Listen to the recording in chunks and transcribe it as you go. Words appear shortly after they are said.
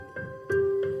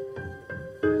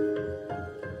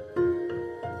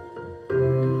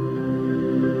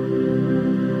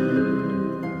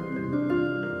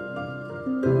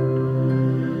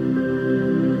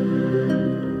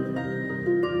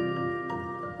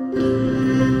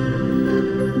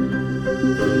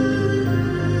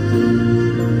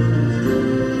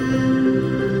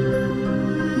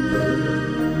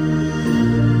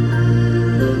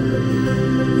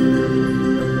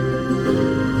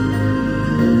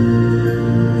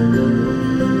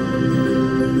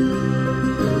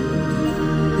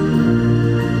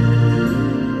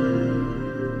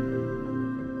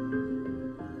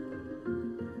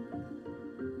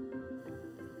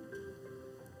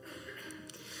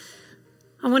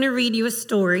I want to read you a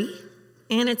story,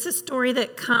 and it's a story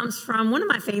that comes from one of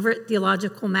my favorite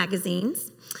theological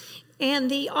magazines.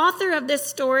 And the author of this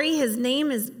story, his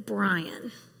name is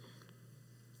Brian.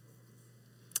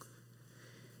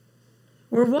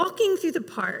 We're walking through the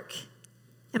park,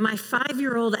 and my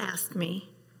 5-year-old asked me,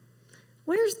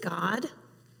 "Where's God?"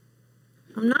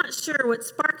 I'm not sure what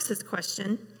sparks his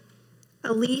question.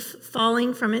 A leaf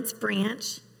falling from its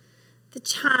branch, the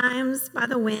chimes by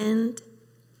the wind,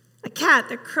 a cat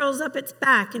that curls up its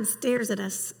back and stares at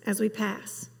us as we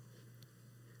pass.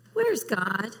 "Where's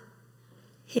God?"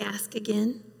 he asked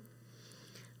again.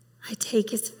 I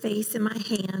take his face in my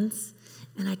hands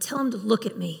and I tell him to look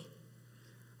at me.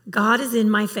 God is in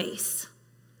my face,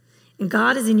 and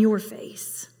God is in your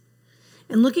face.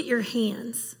 And look at your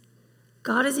hands.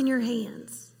 God is in your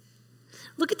hands.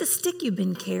 Look at the stick you've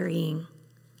been carrying.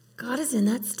 God is in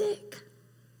that stick.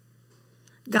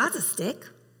 God's a stick.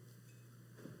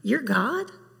 You're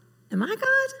God? Am I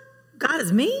God? God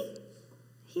is me?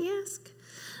 He asked.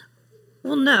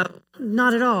 Well, no,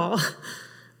 not at all.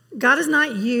 God is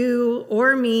not you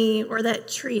or me or that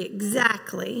tree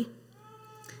exactly.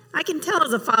 I can tell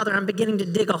as a father I'm beginning to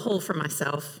dig a hole for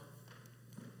myself.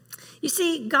 You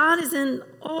see, God is in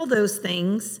all those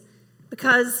things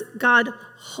because God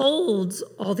holds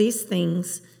all these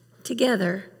things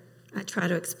together, I try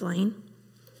to explain.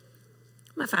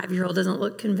 My 5-year-old doesn't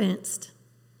look convinced.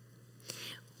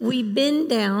 We bend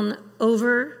down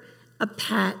over a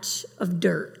patch of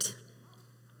dirt,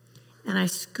 and I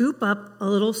scoop up a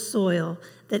little soil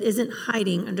that isn't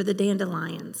hiding under the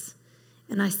dandelions.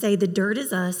 And I say, the dirt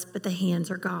is us, but the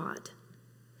hands are God.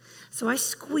 So I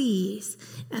squeeze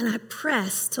and I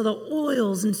press till the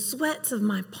oils and sweats of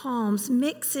my palms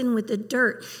mix in with the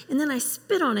dirt. And then I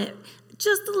spit on it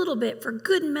just a little bit for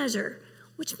good measure,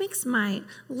 which makes my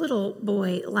little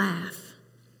boy laugh.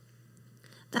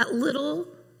 That little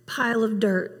pile of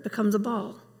dirt becomes a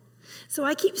ball. So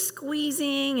I keep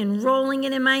squeezing and rolling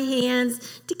it in my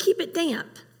hands to keep it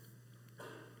damp.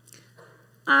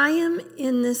 I am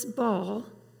in this ball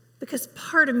because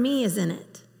part of me is in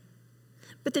it.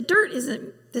 But the dirt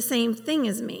isn't the same thing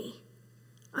as me.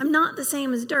 I'm not the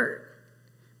same as dirt,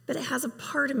 but it has a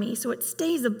part of me, so it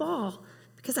stays a ball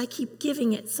because I keep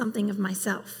giving it something of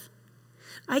myself.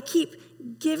 I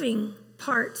keep giving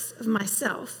parts of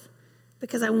myself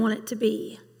because I want it to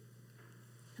be.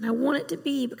 And I want it to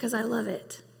be because I love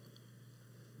it.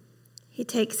 He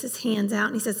takes his hands out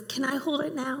and he says, "Can I hold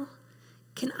it now?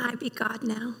 Can I be God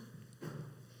now?"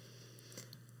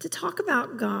 To talk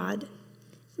about God,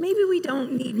 maybe we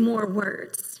don't need more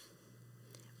words.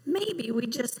 Maybe we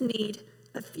just need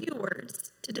a few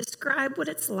words to describe what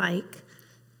it's like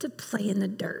to play in the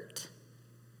dirt.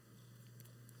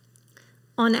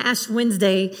 On Ash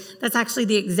Wednesday, that's actually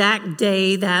the exact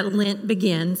day that Lent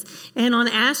begins. And on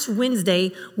Ash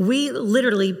Wednesday, we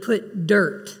literally put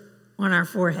dirt on our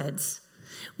foreheads.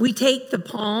 We take the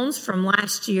palms from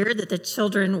last year that the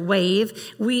children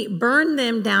wave, we burn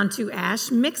them down to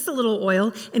ash, mix a little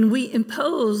oil, and we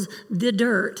impose the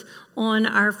dirt on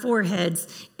our foreheads.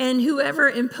 And whoever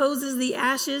imposes the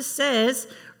ashes says,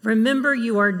 "Remember,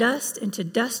 you are dust, and to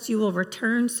dust you will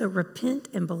return, so repent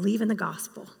and believe in the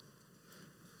gospel."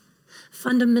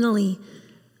 Fundamentally,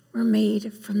 we're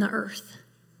made from the earth.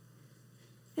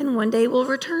 And one day we'll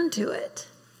return to it.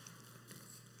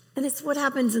 And it's what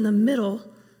happens in the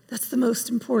middle that's the most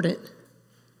important.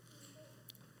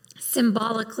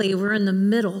 Symbolically, we're in the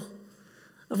middle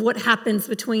of what happens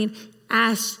between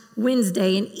Ash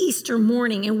Wednesday and Easter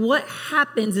morning. And what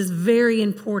happens is very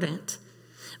important.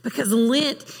 Because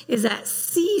Lent is that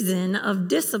season of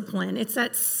discipline. It's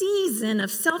that season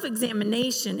of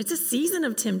self-examination. It's a season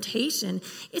of temptation.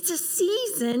 It's a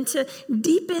season to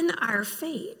deepen our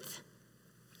faith.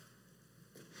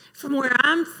 From where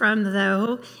I'm from,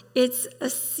 though, it's a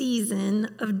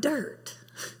season of dirt.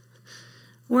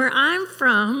 Where I'm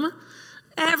from,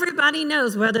 everybody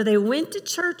knows whether they went to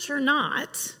church or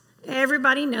not,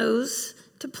 everybody knows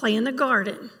to play in the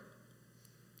garden.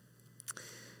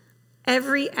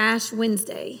 Every Ash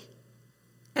Wednesday,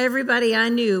 everybody I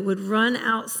knew would run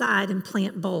outside and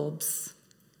plant bulbs.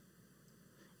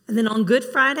 And then on Good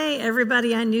Friday,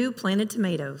 everybody I knew planted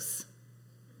tomatoes.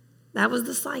 That was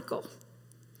the cycle.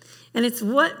 And it's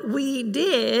what we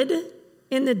did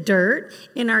in the dirt,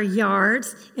 in our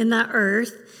yards, in the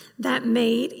earth, that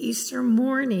made Easter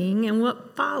morning and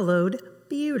what followed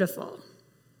beautiful.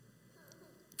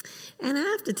 And I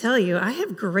have to tell you, I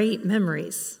have great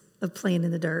memories of playing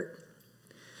in the dirt.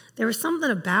 There was something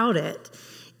about it.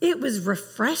 It was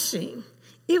refreshing.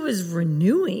 It was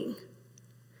renewing.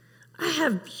 I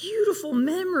have beautiful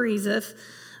memories of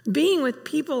being with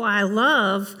people I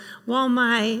love while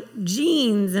my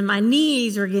jeans and my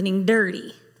knees were getting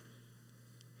dirty.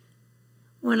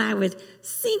 When I would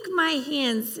sink my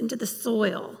hands into the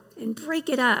soil and break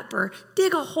it up or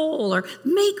dig a hole or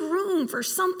make room for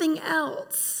something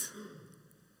else.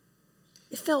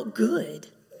 It felt good.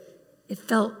 It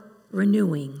felt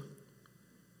renewing.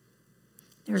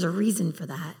 There's a reason for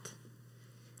that.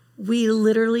 We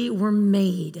literally were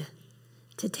made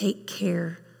to take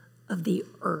care of the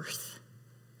earth.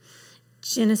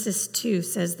 Genesis 2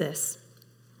 says this.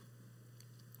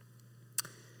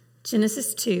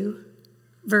 Genesis 2,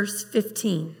 verse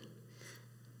 15.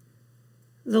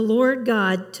 The Lord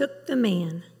God took the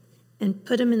man and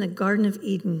put him in the Garden of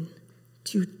Eden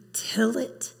to till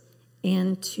it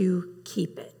and to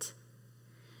keep it.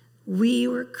 We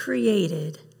were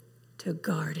created to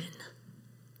garden.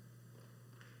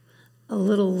 A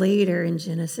little later in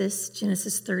Genesis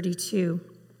 32,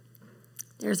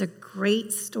 there's a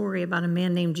great story about a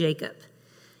man named Jacob.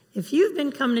 If you've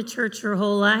been coming to church your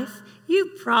whole life,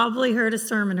 you've probably heard a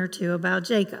sermon or two about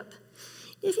Jacob.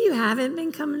 If you haven't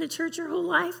been coming to church your whole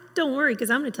life, don't worry, because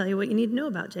I'm going to tell you what you need to know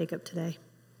about Jacob today.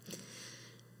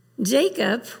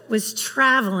 Jacob was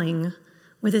traveling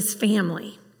with his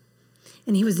family,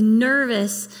 and he was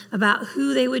nervous about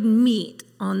who they would meet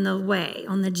on the way,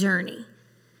 on the journey.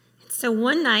 So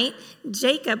one night,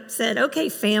 Jacob said, okay,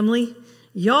 family,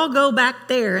 y'all go back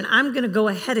there, and I'm going to go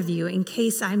ahead of you in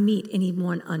case I meet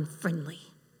anyone unfriendly.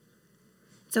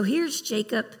 So here's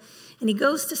Jacob, and he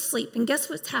goes to sleep, and guess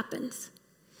what happens?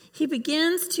 He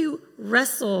begins to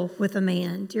wrestle with a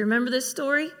man. Do you remember this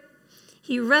story?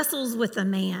 He wrestles with a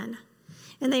man.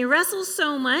 And they wrestle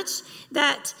so much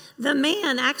that the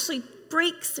man actually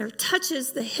breaks or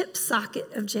touches the hip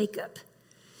socket of Jacob.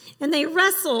 And they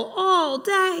wrestle all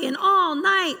day and all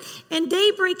night. And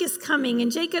daybreak is coming.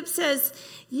 And Jacob says,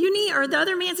 the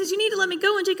other man says, you need to let me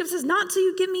go. And Jacob says, not till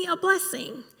you give me a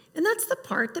blessing. And that's the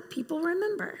part that people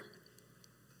remember.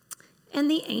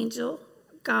 And the angel,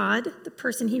 God, the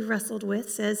person he wrestled with,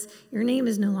 says, your name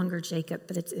is no longer Jacob,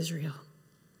 but it's Israel.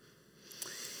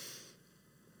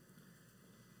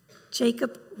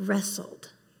 Jacob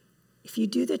wrestled. If you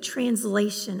do the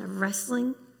translation of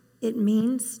wrestling, it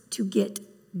means to get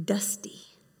dusty.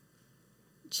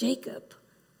 Jacob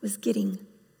was getting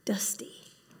dusty.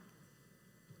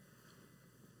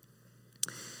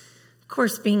 Of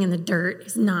course, being in the dirt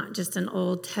is not just an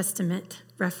Old Testament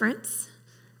reference.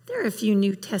 There are a few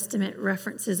New Testament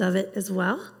references of it as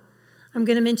well. I'm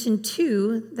going to mention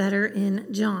two that are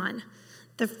in John.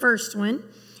 The first one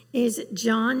is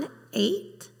John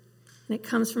 8, and it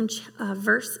comes from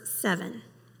verse 7.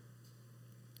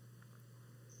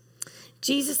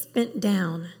 Jesus bent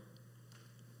down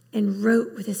and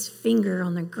wrote with his finger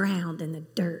on the ground in the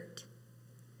dirt.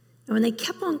 And when they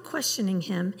kept on questioning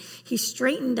him, he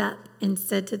straightened up and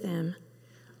said to them,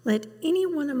 let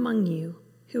anyone among you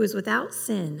who is without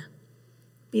sin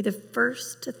be the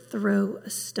first to throw a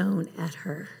stone at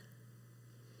her.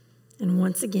 And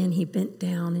once again, he bent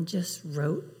down and just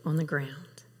wrote on the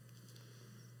ground.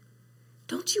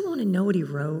 Don't you want to know what he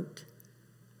wrote?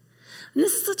 And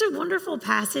this is such a wonderful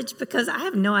passage because I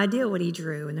have no idea what he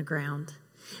drew in the ground.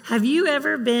 Have you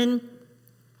ever been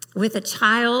with a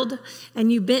child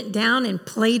and you bent down and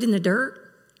played in the dirt?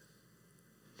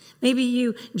 Maybe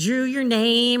you drew your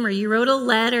name or you wrote a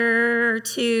letter or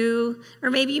two, or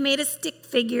maybe you made a stick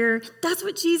figure. That's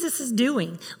what Jesus is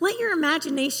doing. Let your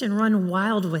imagination run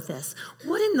wild with this.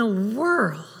 What in the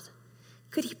world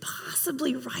could he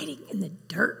possibly writing in the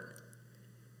dirt?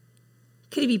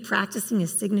 Could he be practicing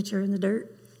his signature in the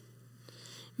dirt?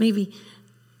 Maybe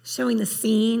showing the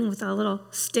scene with a little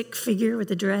stick figure with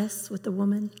the dress with the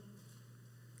woman?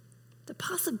 The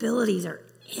possibilities are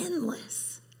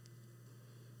endless.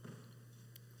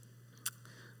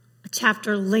 A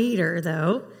chapter later,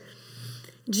 though,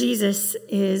 Jesus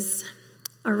is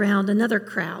around another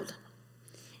crowd.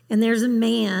 And there's a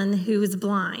man who is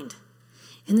blind.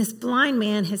 And this blind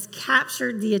man has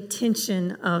captured the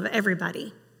attention of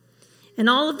everybody. And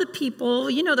all of the people,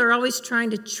 they're always trying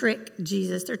to trick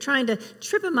Jesus. They're trying to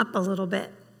trip him up a little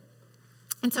bit.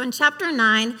 And so in chapter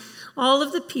 9, all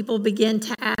of the people begin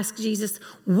to ask Jesus,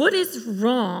 what is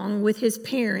wrong with his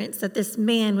parents that this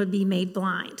man would be made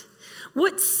blind?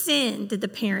 What sin did the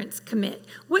parents commit?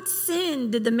 What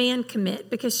sin did the man commit?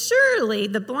 Because surely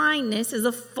the blindness is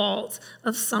a fault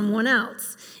of someone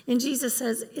else. And Jesus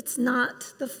says it's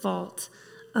not the fault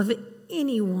of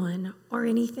anyone or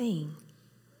anything.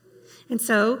 And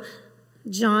so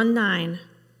John 9,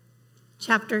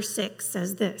 chapter 6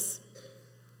 says this.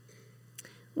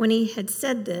 When he had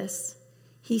said this,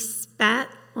 he spat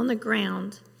on the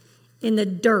ground in the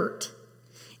dirt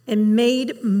and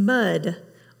made mud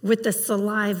with the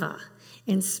saliva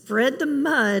and spread the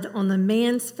mud on the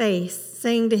man's face,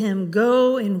 saying to him,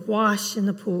 "Go and wash in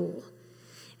the pool."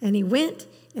 And he went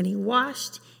and he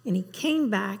washed and he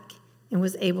came back and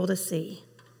was able to see.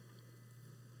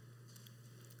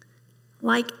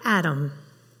 Like Adam,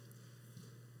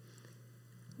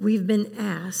 we've been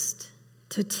asked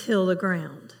to till the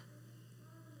ground.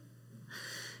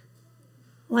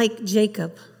 Like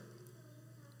Jacob,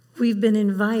 we've been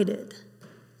invited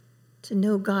to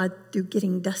know God through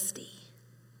getting dusty.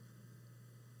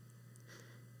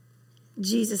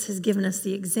 Jesus has given us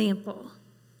the example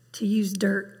to use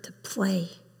dirt to play,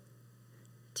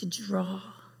 to draw,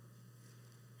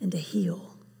 and to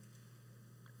heal.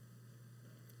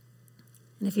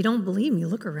 And if you don't believe me,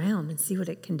 look around and see what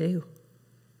it can do.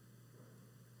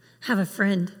 I have a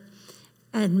friend,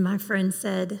 and my friend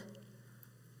said,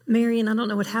 "Marion, I don't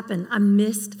know what happened. I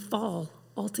missed fall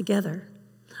altogether.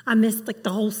 I missed the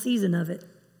whole season of it."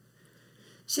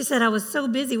 She said, "I was so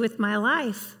busy with my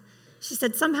life." She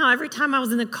said, "Somehow every time I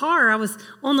was in the car, I was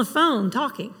on the phone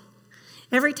talking.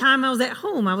 Every time I was at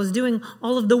home, I was doing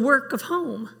all of the work of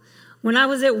home. When I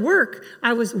was at work,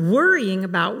 I was worrying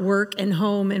about work and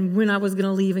home and when I was going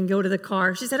to leave and go to the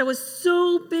car." She said, "I was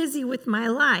so busy with my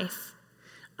life.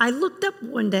 I looked up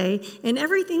one day and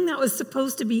everything that was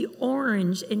supposed to be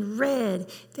orange and red,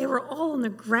 they were all on the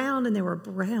ground and they were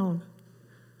brown."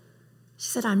 She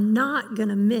said, "I'm not going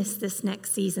to miss this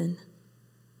next season."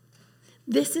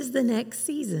 This is the next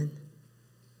season.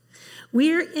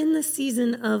 We're in the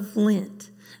season of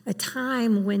Lent, a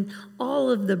time when all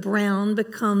of the brown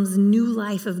becomes new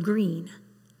life of green.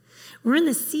 We're in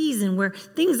the season where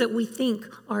things that we think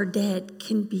are dead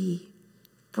can be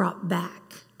brought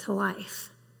back to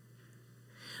life.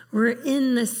 We're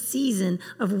in the season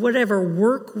of whatever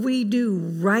work we do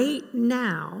right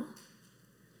now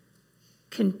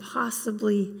can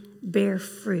possibly bear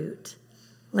fruit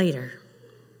later.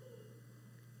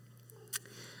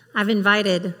 I've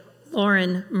invited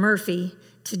Lauren Murphy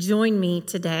to join me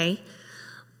today.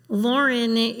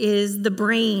 Lauren is the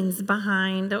brains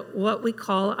behind what we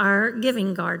call our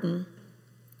giving garden.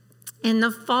 In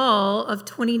the fall of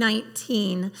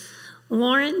 2019,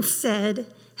 Lauren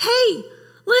said, "Hey,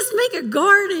 let's make a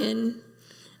garden."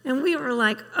 And we were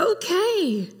like,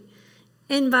 "Okay."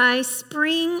 And by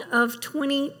spring of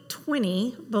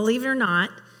 2020, believe it or not,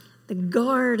 the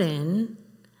garden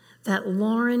that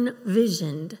Lauren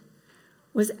visioned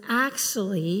was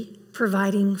actually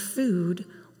providing food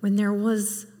when there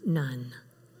was none.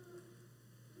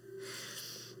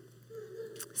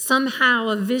 Somehow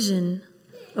a vision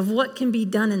of what can be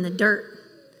done in the dirt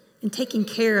and taking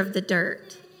care of the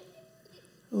dirt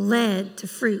led to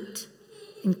fruit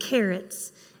and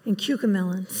carrots and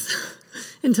cucamelons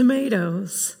and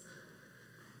tomatoes.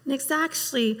 And it's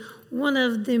actually one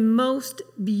of the most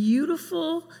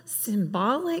beautiful,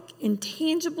 symbolic, and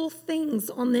tangible things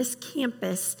on this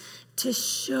campus to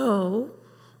show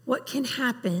what can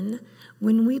happen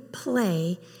when we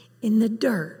play in the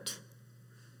dirt.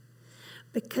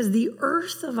 Because the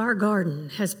earth of our garden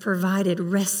has provided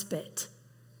respite.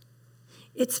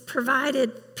 It's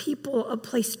provided people a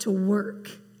place to work.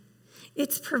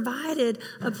 It's provided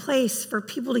a place for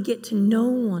people to get to know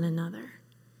one another.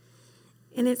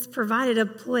 And it's provided a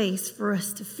place for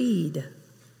us to feed.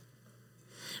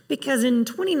 Because in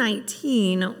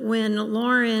 2019, when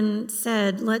Lauren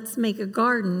said, "Let's make a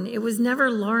garden," it was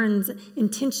never Lauren's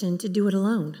intention to do it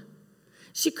alone.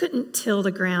 She couldn't till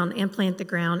the ground and plant the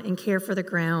ground and care for the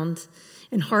ground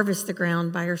and harvest the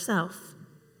ground by herself.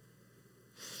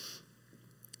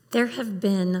 There have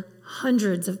been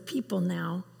hundreds of people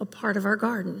now a part of our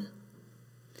garden.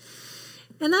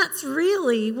 And that's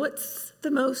really what's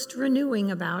the most renewing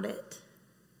about it.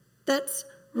 That's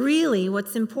really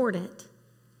what's important.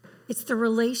 It's the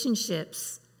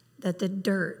relationships that the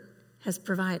dirt has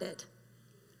provided.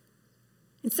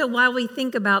 And so while we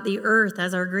think about the earth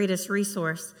as our greatest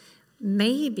resource,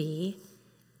 maybe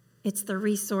it's the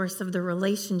resource of the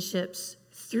relationships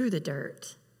through the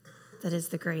dirt that is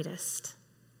the greatest.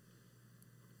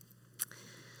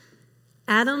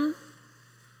 Adam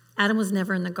was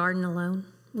never in the garden alone.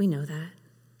 We know that.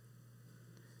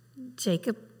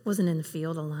 Jacob wasn't in the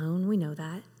field alone. We know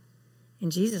that.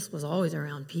 And Jesus was always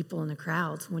around people in the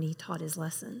crowds when he taught his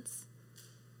lessons.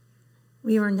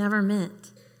 We were never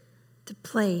meant to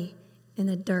play in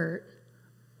the dirt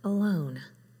alone.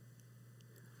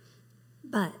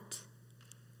 But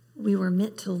we were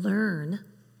meant to learn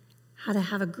how to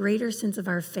have a greater sense of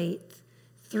our faith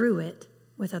through it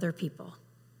with other people.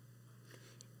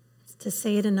 To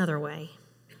say it another way,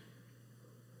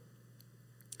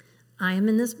 I am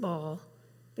in this ball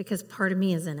because part of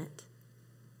me is in it.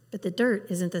 But the dirt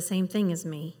isn't the same thing as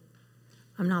me.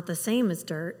 I'm not the same as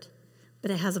dirt,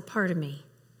 but it has a part of me.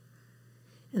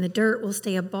 And the dirt will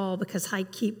stay a ball because I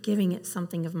keep giving it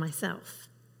something of myself.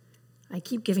 I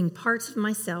keep giving parts of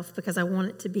myself because I want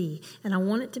it to be, and I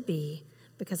want it to be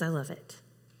because I love it.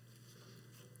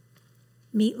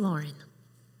 Meet Lauren.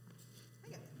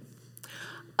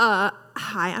 Hi,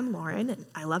 I'm Lauren, and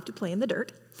I love to play in the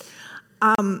dirt.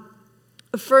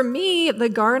 For me, the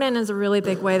garden is a really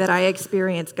big way that I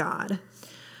experience God.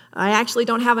 I actually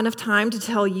don't have enough time to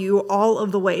tell you all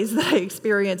of the ways that I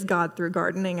experience God through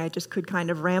gardening. I just could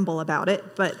kind of ramble about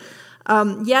it. But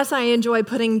yes, I enjoy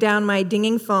putting down my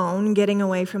dinging phone, getting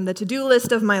away from the to-do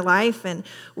list of my life, and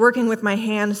working with my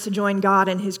hands to join God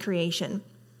in his creation.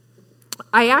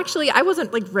 I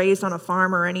wasn't like raised on a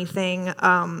farm or anything.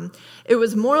 It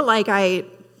was more like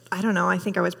I don't know, I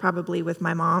think I was probably with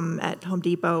my mom at Home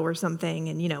Depot or something,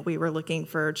 and, we were looking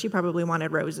she probably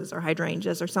wanted roses or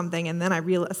hydrangeas or something, and then I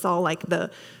saw, like, the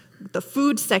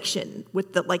food section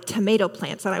with the, like, tomato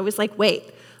plants, and I was like,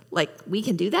 wait, like, we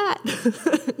can do that?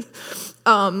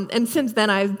 And since then,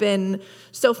 I've been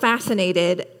so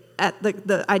fascinated at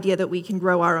the idea that we can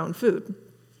grow our own food.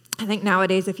 I think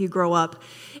nowadays, if you grow up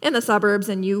in the suburbs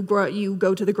and you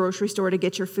go to the grocery store to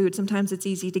get your food, sometimes it's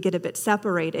easy to get a bit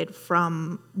separated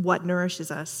from what nourishes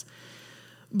us.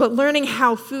 But learning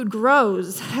how food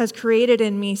grows has created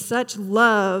in me such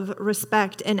love,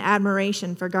 respect, and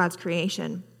admiration for God's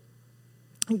creation.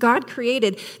 God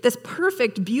created this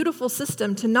perfect, beautiful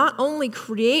system to not only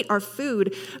create our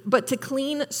food, but to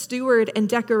clean, steward, and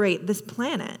decorate this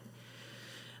planet.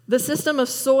 The system of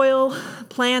soil,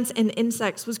 plants, and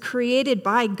insects was created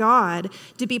by God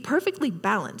to be perfectly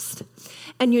balanced.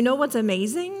 And you know what's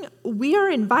amazing? We are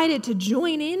invited to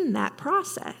join in that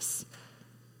process.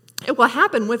 It will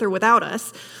happen with or without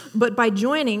us, but by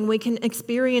joining, we can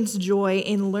experience joy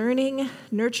in learning,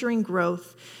 nurturing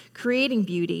growth, creating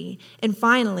beauty, and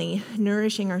finally,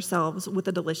 nourishing ourselves with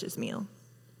a delicious meal.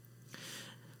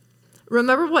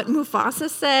 Remember what Mufasa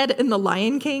said in The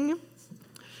Lion King?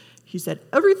 He said,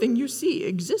 "Everything you see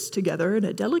exists together in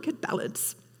a delicate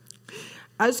balance.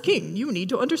 As king, you need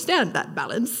to understand that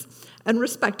balance and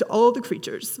respect all the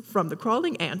creatures, from the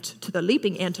crawling ant to the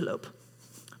leaping antelope."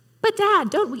 "But Dad,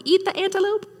 don't we eat the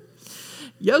antelope?"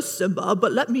 "Yes, Simba,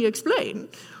 but let me explain.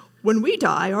 When we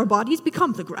die, our bodies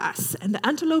become the grass, and the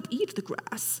antelope eat the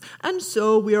grass, and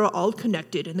so we are all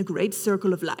connected in the great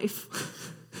circle of life."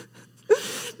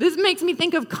 This makes me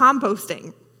think of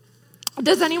composting.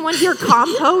 Does anyone here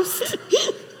compost?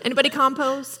 Anybody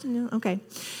compost? No? Okay.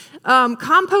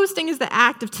 Composting is the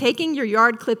act of taking your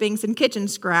yard clippings and kitchen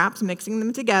scraps, mixing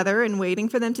them together, and waiting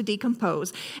for them to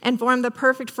decompose and form the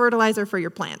perfect fertilizer for your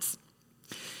plants.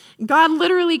 God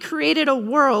literally created a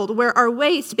world where our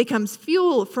waste becomes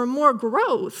fuel for more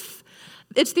growth.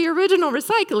 It's the original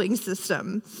recycling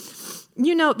system.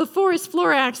 The forest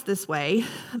floor acts this way.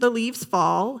 The leaves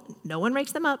fall. No one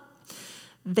rakes them up.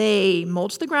 They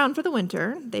mulch the ground for the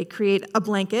winter, they create a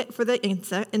blanket for the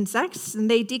insects, and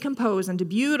they decompose into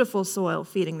beautiful soil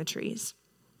feeding the trees.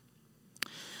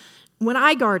 When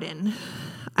I garden,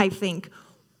 I think,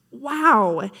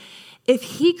 wow, if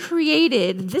he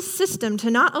created this system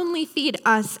to not only feed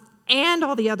us and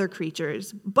all the other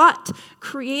creatures, but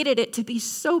created it to be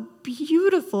so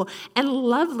beautiful and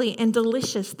lovely and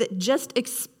delicious that just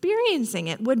experiencing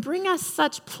it would bring us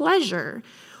such pleasure,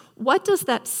 what does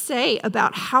that say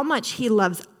about how much he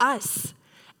loves us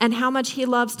and how much he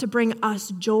loves to bring us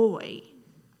joy?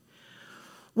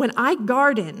 When I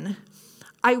garden,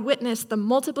 I witness the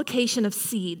multiplication of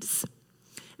seeds,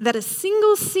 that a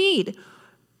single seed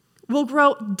will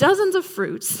grow dozens of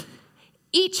fruits,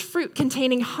 each fruit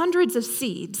containing hundreds of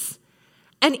seeds.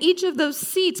 And each of those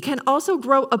seeds can also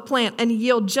grow a plant and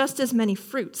yield just as many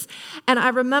fruits. And I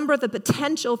remember the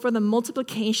potential for the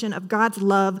multiplication of God's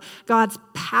love, God's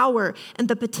power, and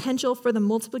the potential for the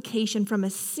multiplication from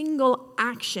a single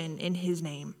action in his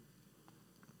name.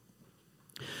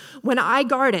 When I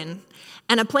garden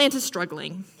and a plant is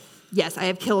struggling, yes, I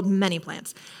have killed many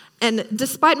plants, and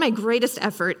despite my greatest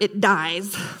effort, it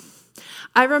dies,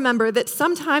 I remember that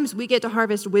sometimes we get to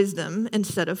harvest wisdom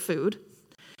instead of food,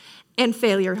 and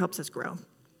failure helps us grow.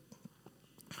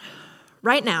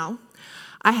 Right now,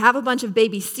 I have a bunch of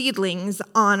baby seedlings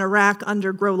on a rack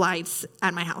under grow lights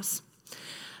at my house.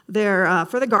 They're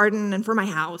for the garden and for my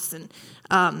house,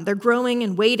 and they're growing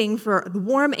and waiting for the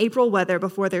warm April weather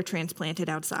before they're transplanted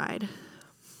outside.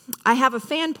 I have a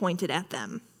fan pointed at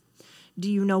them. Do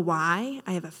you know why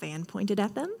I have a fan pointed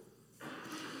at them?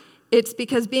 It's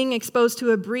because being exposed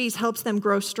to a breeze helps them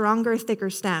grow stronger, thicker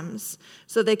stems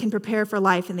so they can prepare for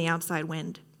life in the outside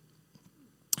wind.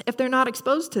 If they're not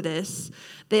exposed to this,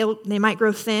 they might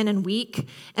grow thin and weak,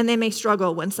 and they may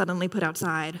struggle when suddenly put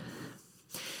outside.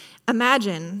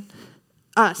 Imagine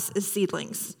us as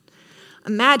seedlings.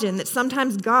 Imagine that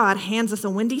sometimes God hands us a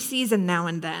windy season now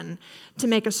and then to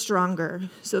make us stronger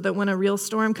so that when a real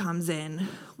storm comes in,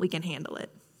 we can handle it.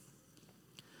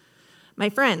 My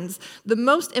friends, the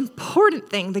most important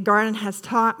thing the garden has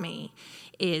taught me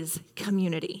is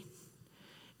community.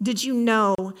 Did you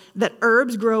know that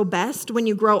herbs grow best when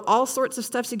you grow all sorts of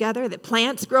stuff together? That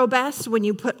plants grow best when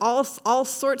you put all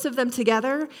sorts of them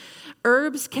together?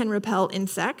 Herbs can repel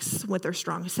insects with their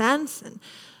strong scents, and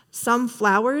some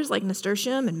flowers, like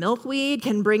nasturtium and milkweed,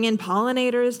 can bring in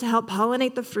pollinators to help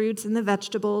pollinate the fruits and the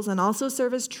vegetables and also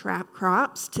serve as trap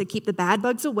crops to keep the bad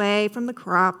bugs away from the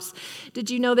crops.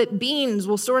 Did you know that beans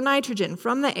will store nitrogen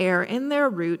from the air in their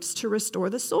roots to restore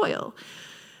the soil?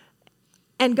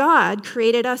 And God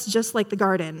created us just like the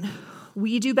garden.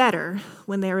 We do better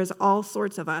when there is all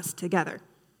sorts of us together.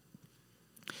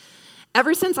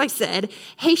 Ever since I said,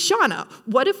 hey, Shauna,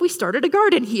 what if we started a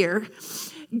garden here?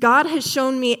 God has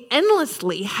shown me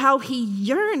endlessly how he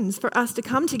yearns for us to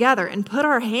come together and put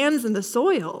our hands in the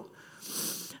soil.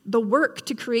 The work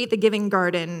to create the Giving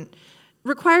Garden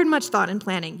required much thought and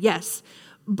planning, yes,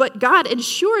 but God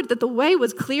ensured that the way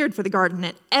was cleared for the garden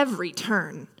at every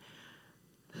turn.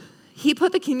 He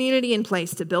put the community in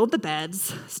place to build the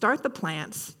beds, start the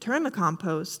plants, turn the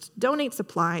compost, donate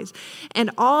supplies,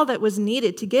 and all that was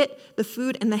needed to get the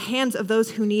food in the hands of those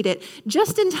who need it,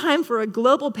 just in time for a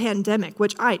global pandemic,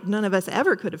 which none of us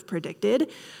ever could have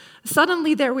predicted.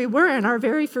 Suddenly, there we were in our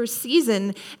very first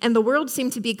season, and the world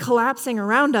seemed to be collapsing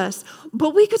around us,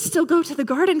 but we could still go to the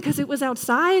garden because it was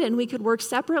outside, and we could work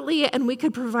separately, and we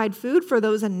could provide food for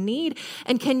those in need.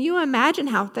 And can you imagine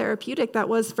how therapeutic that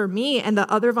was for me and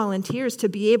the other volunteers to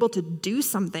be able to do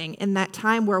something in that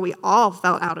time where we all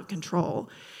felt out of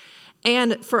control?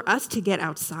 And for us to get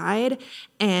outside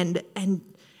and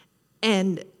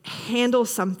handle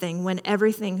something when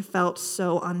everything felt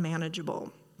so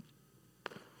unmanageable.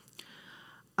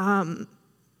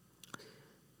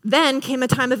 Then came a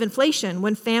time of inflation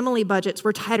when family budgets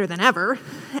were tighter than ever,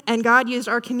 and God used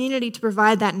our community to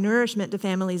provide that nourishment to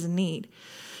families in need.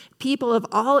 People of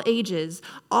all ages,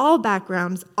 all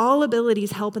backgrounds, all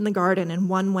abilities help in the garden in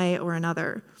one way or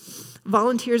another.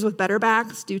 Volunteers with better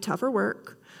backs do tougher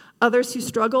work. Others who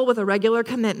struggle with a regular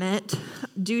commitment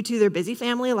due to their busy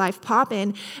family life pop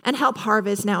in and help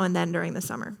harvest now and then during the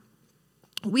summer.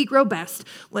 We grow best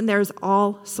when there's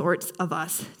all sorts of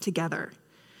us together.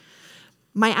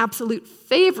 My absolute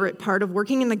favorite part of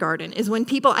working in the garden is when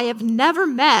people I have never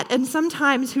met and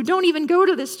sometimes who don't even go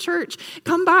to this church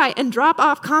come by and drop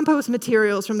off compost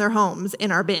materials from their homes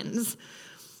in our bins.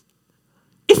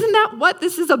 Isn't that what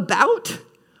this is about?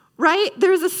 Right?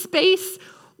 There's a space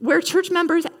where church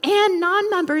members and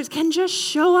non-members can just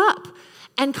show up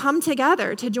and come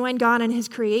together to join God in his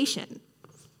creation.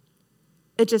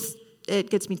 It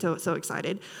gets me so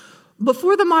excited.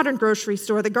 Before the modern grocery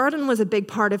store, the garden was a big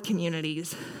part of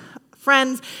communities.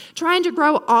 Friends, trying to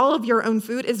grow all of your own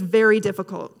food is very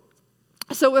difficult.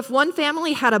 So if one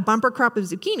family had a bumper crop of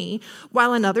zucchini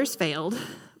while another's failed,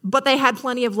 but they had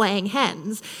plenty of laying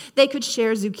hens, they could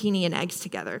share zucchini and eggs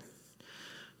together.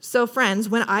 So friends,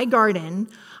 when I garden,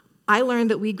 I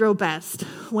learned that we grow best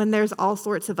when there's all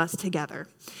sorts of us together.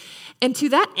 And to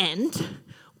that end,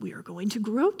 we are going to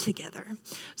grow together.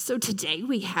 So today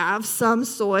we have some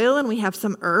soil and we have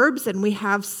some herbs and we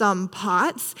have some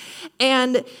pots.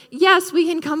 And yes, we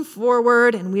can come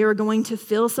forward and we are going to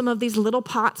fill some of these little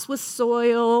pots with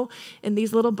soil in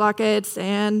these little buckets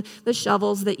and the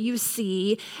shovels that you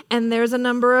see. And there's a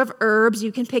number of herbs.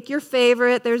 You can pick your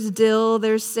favorite. There's dill,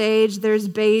 there's sage, there's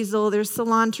basil, there's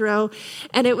cilantro.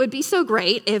 And it would be so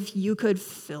great if you could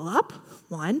fill up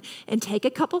one and take a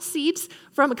couple seeds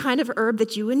from a kind of herb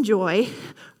that you enjoy.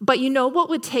 But you know what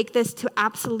would take this to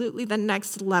absolutely the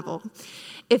next level?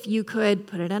 If you could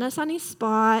put it in a sunny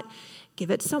spot,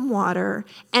 give it some water,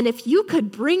 and if you could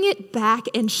bring it back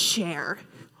and share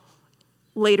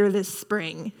later this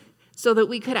spring so that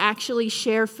we could actually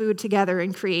share food together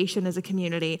in creation as a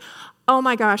community. Oh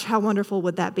my gosh, how wonderful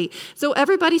would that be? So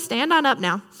everybody stand on up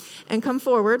now and come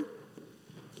forward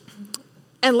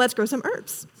and let's grow some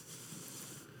herbs.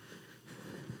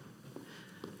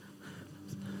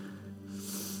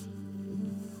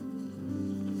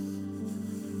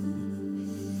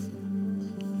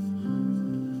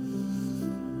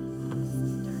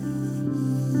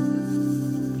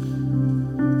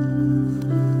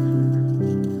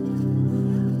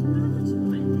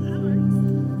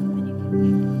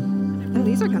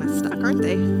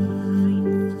 don't they?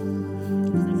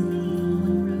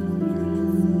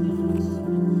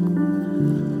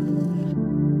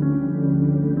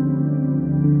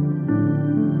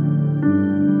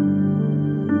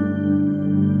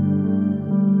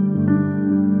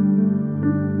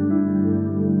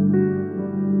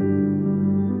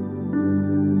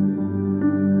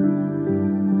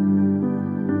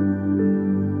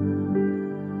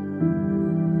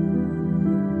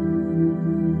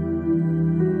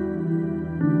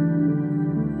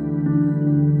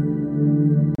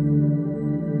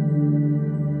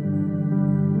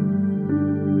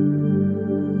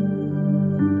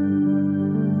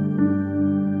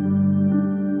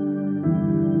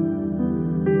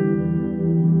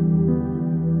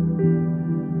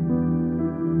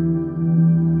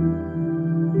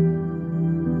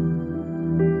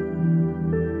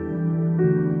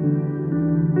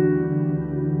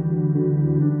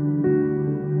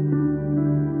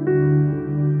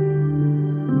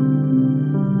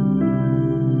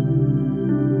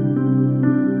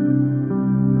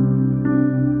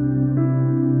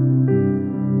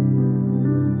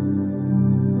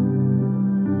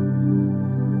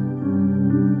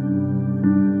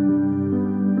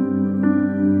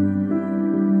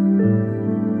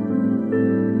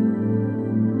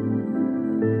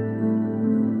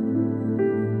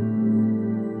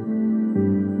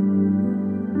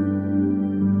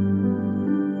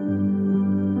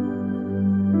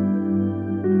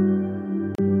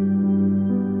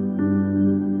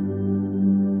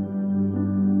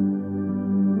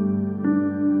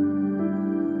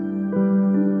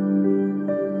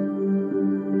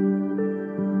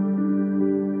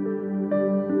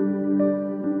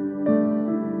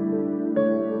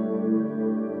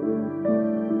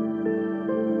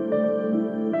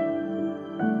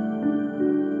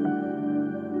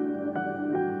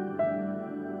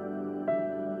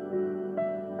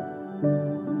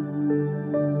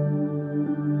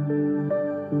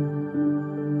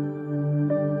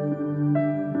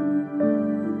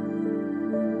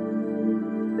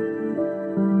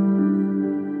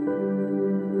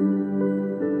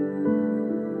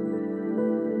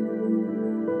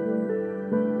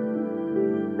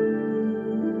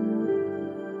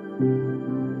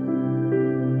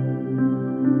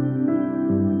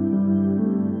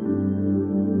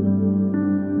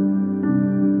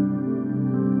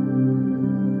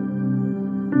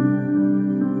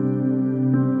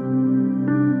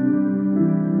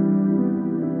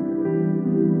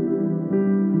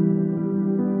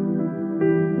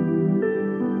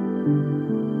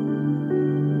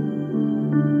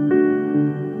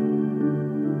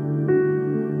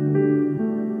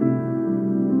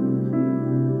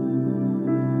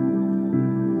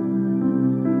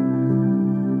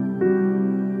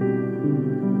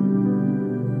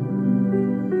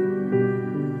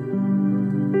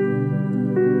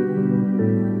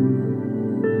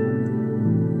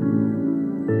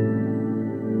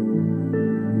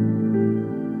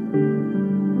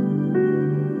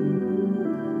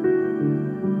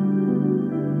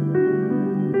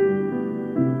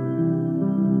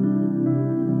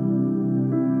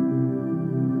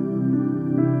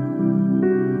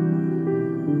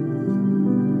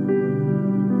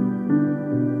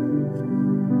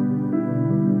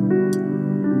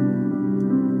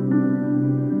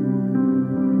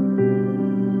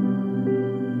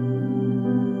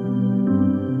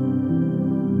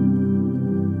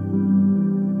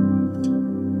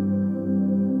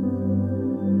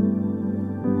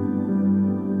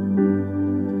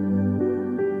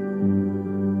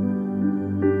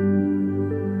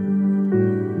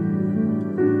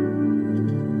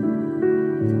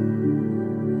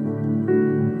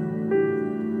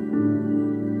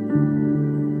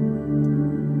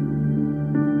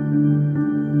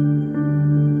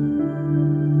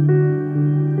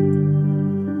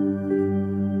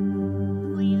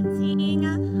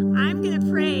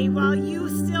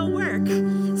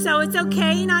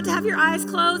 okay not to have your eyes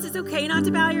closed. It's okay not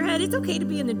to bow your head. It's okay to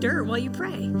be in the dirt while you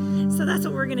pray. So that's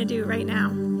what we're going to do right now.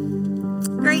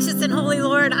 Gracious and holy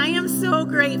Lord, I am so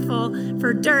grateful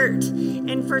for dirt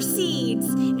and for seeds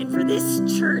and for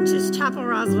this church, this Chapel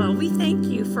Roswell. We thank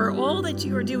you for all that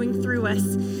you are doing through us.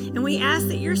 And we ask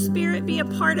that your spirit be a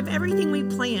part of everything we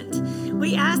plant.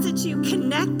 We ask that you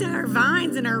connect our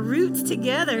vines and our roots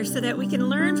together so that we can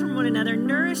learn from one another,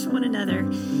 nourish one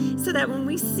another, so that when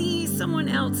we see someone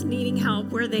else needing help,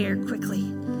 we're there quickly.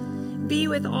 Be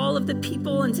with all of the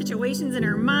people and situations in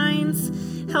our minds.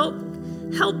 Help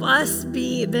Help us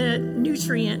be the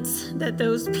nutrients that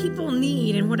those people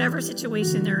need in whatever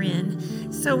situation they're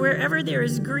in. So wherever there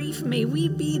is grief, may we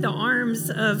be the arms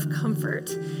of comfort.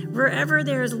 Wherever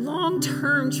there is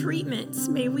long-term treatments,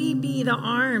 may we be the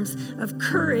arms of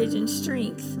courage and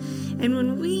strength. And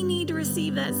when we need to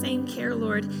receive that same care,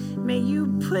 Lord, may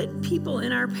you put people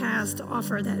in our paths to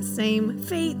offer that same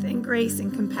faith and grace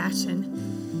and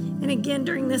compassion. And again,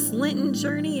 during this Lenten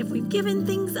journey, if we've given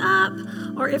things up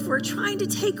or if we're trying to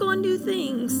take on new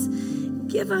things,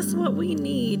 give us what we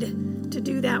need to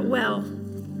do that well.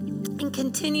 And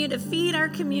continue to feed our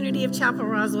community of Chapel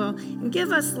Roswell and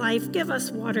give us life, give us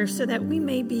water so that we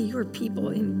may be your people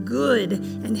in good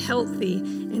and healthy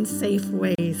and safe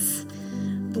ways.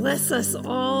 Bless us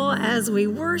all as we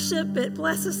worship, but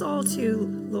bless us all too,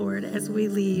 Lord, as we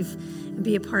leave and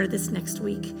be a part of this next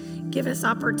week. Give us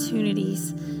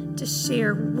opportunities to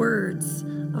share words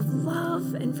of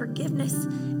love and forgiveness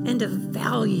and of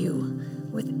value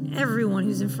with everyone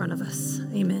who's in front of us.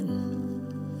 Amen.